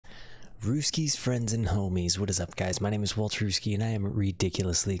Rooskies, friends, and homies, what is up, guys? My name is Walterooski, and I am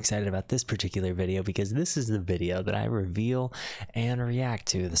ridiculously excited about this particular video because this is the video that I reveal and react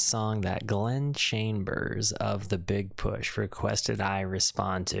to the song that Glenn Chambers of The Big Push requested I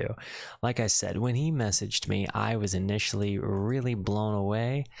respond to. Like I said, when he messaged me, I was initially really blown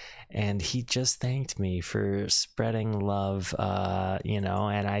away, and he just thanked me for spreading love, and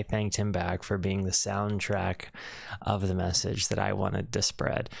I thanked him back for being the soundtrack of the message that I wanted to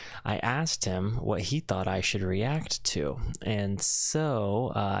spread. I asked him what he thought I should react to, and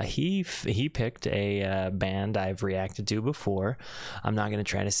so he picked a band I've reacted to before. I'm not going to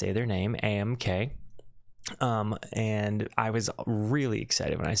try to say their name, AMK. And I was really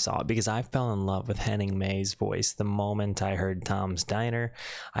excited when I saw it because I fell in love with Henning May's voice the moment I heard Tom's Diner.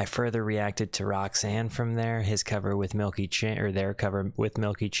 I further reacted to Roxanne from there, his cover with Milky Chance, or their cover with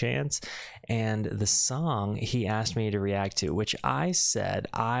Milky Chance, and the song he asked me to react to, which I said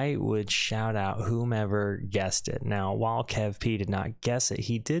I would shout out whomever guessed it. Now, while Kev P did not guess it,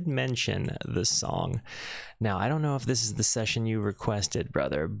 he did mention the song. Now, I don't know if this is the session you requested,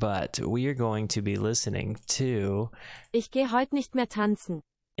 brother, but we are going to be listening to Ich gehe heut nicht mehr tanzen.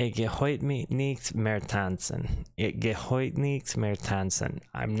 Ich gehe heut nicht mehr tanzen. Ich gehe heut nicht mehr tanzen.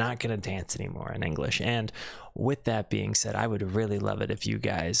 I'm not going to dance anymore in English. And with that being said, I would really love it if you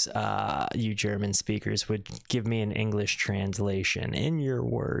guys, you German speakers, would give me an English translation in your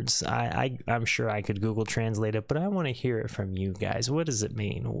words. I'm sure I could Google translate it, but I want to hear it from you guys. What does it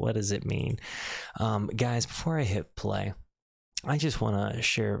mean? What does it mean? Guys, before I hit play, I just want to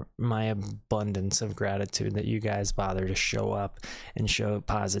share my abundance of gratitude that you guys bother to show up and show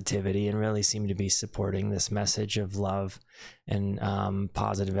positivity and really seem to be supporting this message of love and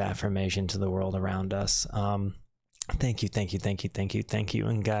positive affirmation to the world around us. Thank you, thank you, thank you, thank you, thank you.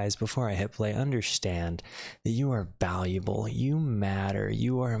 And guys, before I hit play, understand that you are valuable, you matter,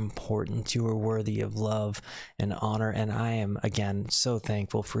 you are important, you are worthy of love and honor. And I am, again, so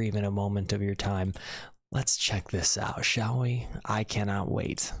thankful for even a moment of your time. Let's check this out, shall we? I cannot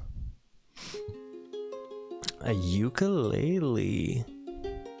wait. A ukulele.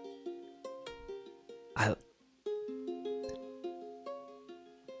 I'm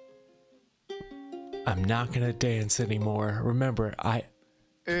not gonna dance anymore. Remember, I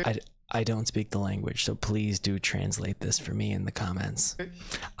don't speak the language, so please do translate this for me in the comments.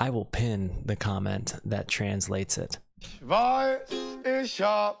 I will pin the comment that translates it. Ich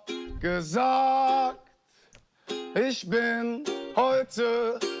hab gesagt, ich bin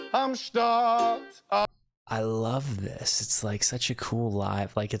heute am Start. I love this. It's like such a cool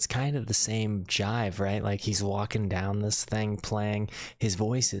live, like it's kind of the same jive, right? Like he's walking down this thing playing. His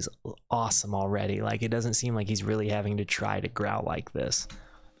voice is awesome already. Like it doesn't seem like he's really having to try to growl like this.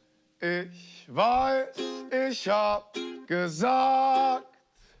 Ich weiß, ich hab gesagt,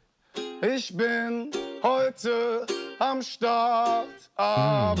 ich bin heute am Start,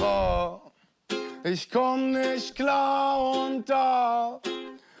 aber ich komm nicht klar und da,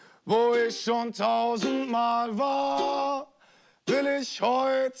 wo ich schon 1000-mal war, will ich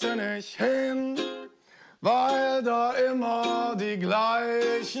heute nicht hin, weil da immer die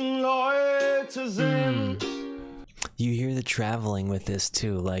gleichen Leute sind. You hear the traveling with this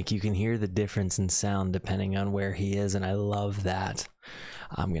too, like you can hear the difference in sound depending on where he is, and I love that.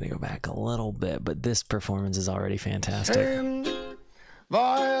 I'm gonna go back a little bit, but this performance is already fantastic.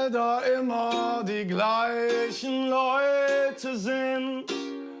 Weil da immer die gleichen Leute sind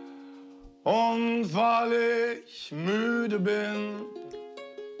und weil ich müde bin.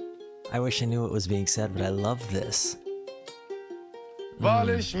 I wish I knew what was being said, but I love this. Weil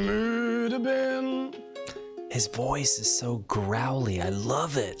ich müde bin. His voice is so growly. I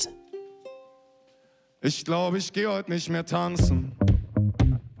love it. Ich glaube, ich gehe heute nicht mehr tanzen.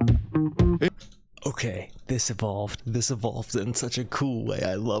 Okay, this evolved in such a cool way.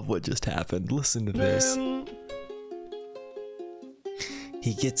 I love what just happened. Listen to this.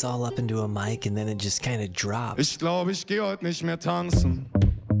 He gets all up into a mic and then it just kind of drops. Ich glaube, ich gehe heute nicht mehr tanzen.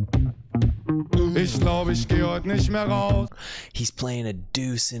 Ich glaube, ich gehe heute nicht mehr raus. He's playing a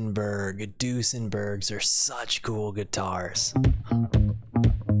Duesenberg. Duesenbergs are such cool guitars.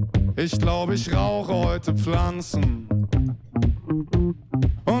 Ich glaube, ich rauche heute Pflanzen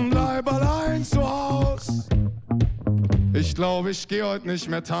und bleib allein zu Haus. Ich glaube, ich gehe heute nicht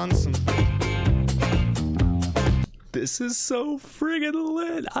mehr tanzen. This is so friggin'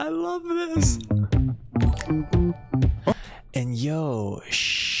 lit. I love this. And yo,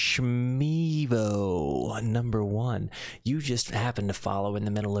 Schmevo #1. You just happened to follow in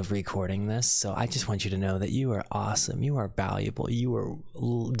the middle of recording this, so I just want you to know that you are awesome, you are valuable, you are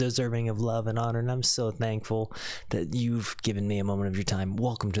deserving of love and honor, and I'm so thankful that you've given me a moment of your time.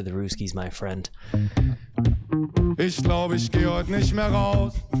 Welcome to the Rooskies, my friend. Ich glaube, ich gehe heute nicht mehr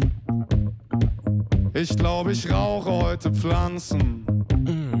raus. Ich glaube, ich rauche heute Pflanzen.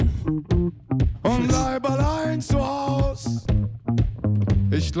 Und bleib allein zu Haus.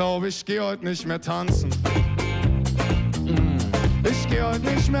 Ich glaube, ich gehe heute nicht mehr tanzen. Ich gehe heute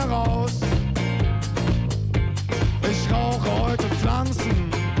nicht mehr raus. Ich rauche heute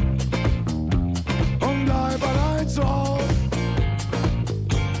Pflanzen. Und bleib allein zu Haus.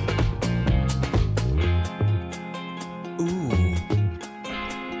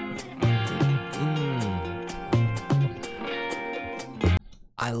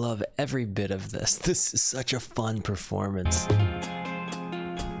 I love every bit of this. This is such a fun performance.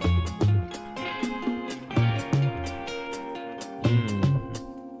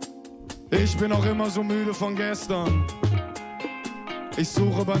 Ich bin auch immer so müde von gestern. Ich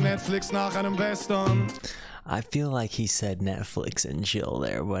suche bei Netflix nach einem Western. I feel like he said Netflix and chill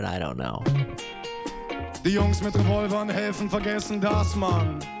there, but I don't know. Die Jungs mit Revolvern helfen, vergessen, dass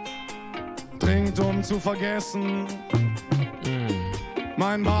man trinkt, um zu vergessen.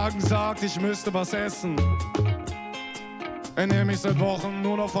 Mein Magen sagt, ich müsste was essen. Ernähr mich seit Wochen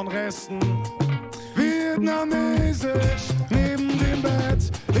nur noch von Resten. Vietnamesisch neben dem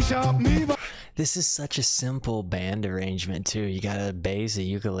Bett. Ich hab nie was. This is such a simple band arrangement too. You got a bass, a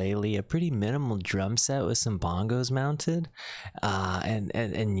ukulele, a pretty minimal drum set with some bongos mounted,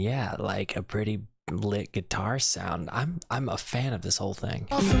 and yeah, like a pretty lit guitar sound. I'm a fan of this whole thing.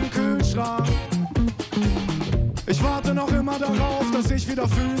 Ich warte noch immer darauf, dass ich wieder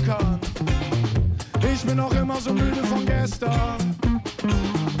fühlen kann. Ich bin noch immer so müde von gestern.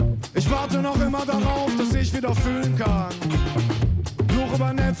 Ich warte noch immer darauf, dass ich wieder fühlen kann. Suche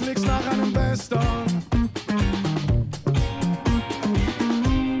bei Netflix nach einem Western.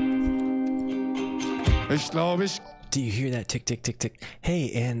 Ich glaube, ich... Do you hear that tick, tick, tick, tick? Hey,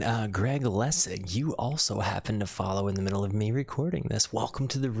 and Greg Lessig, you also happen to follow in the middle of me recording this. Welcome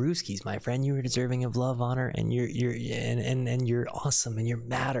to the Rooskies, my friend. You are deserving of love, honor, and you're awesome, and you're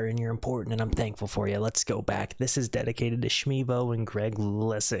matter, and you're important, and I'm thankful for you. Let's go back. This is dedicated to Schmevo and Greg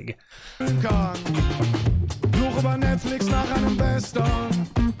Lessig. Suche bei Netflix nach einem Western.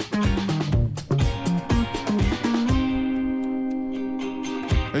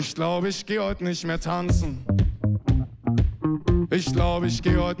 Ich glaube, ich gehe heute nicht mehr tanzen. Ich glaube, ich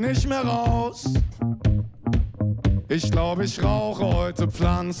gehe heute nicht mehr raus. Ich glaube, ich rauche heute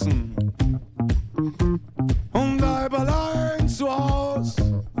Pflanzen. Und bleib allein zu Haus.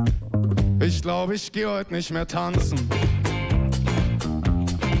 Ich glaube, ich gehe heute nicht mehr tanzen.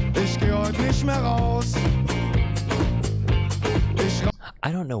 Ich gehe heute nicht mehr raus.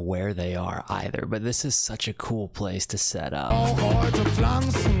 I don't know where they are either, but this is such a cool place to set up. Rauche heute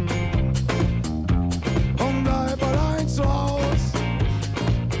Pflanzen. Und bleib allein zu Haus.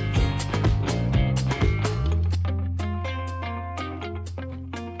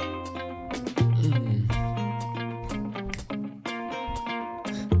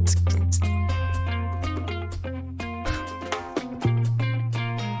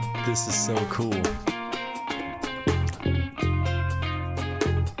 This is so cool.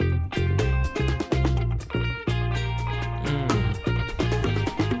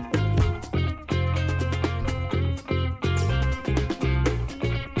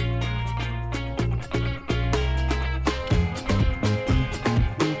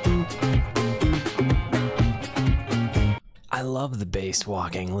 I love the bass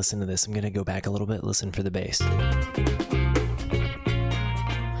walking. Listen to this. I'm gonna go back a little bit. Listen for the bass.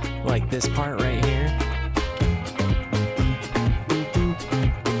 Like this part right here.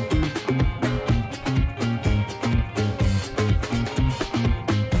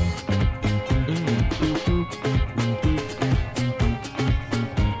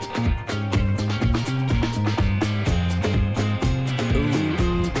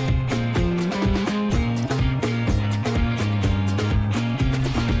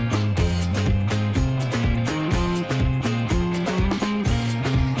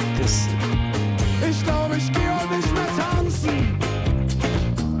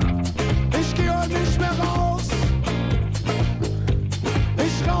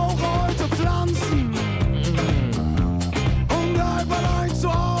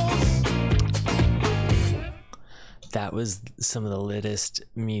 That was some of the littest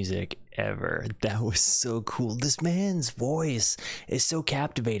music ever. That was so cool. This man's voice is so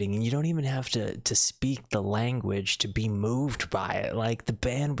captivating, and you don't even have to speak the language to be moved by it. Like, the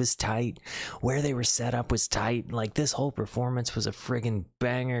band was tight, where they were set up was tight. Like, this whole performance was a friggin'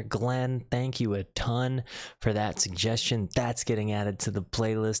 banger. Glenn, thank you a ton for that suggestion. That's getting added to the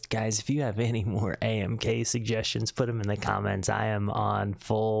playlist. Guys, if you have any more AMK suggestions, put them in the comments. I am on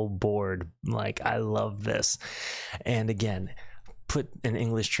full board. Like, I love this. And again, put an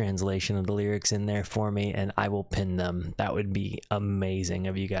English translation of the lyrics in there for me, and I will pin them. That would be amazing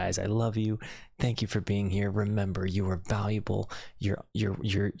of you guys. I love you. Thank you for being here. Remember, you are valuable. You're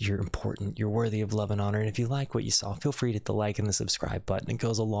important. You're worthy of love and honor. And if you like what you saw, feel free to hit the like and the subscribe button. It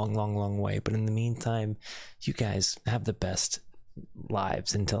goes a long way. But in the meantime, you guys have the best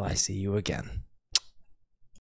lives until I see you again.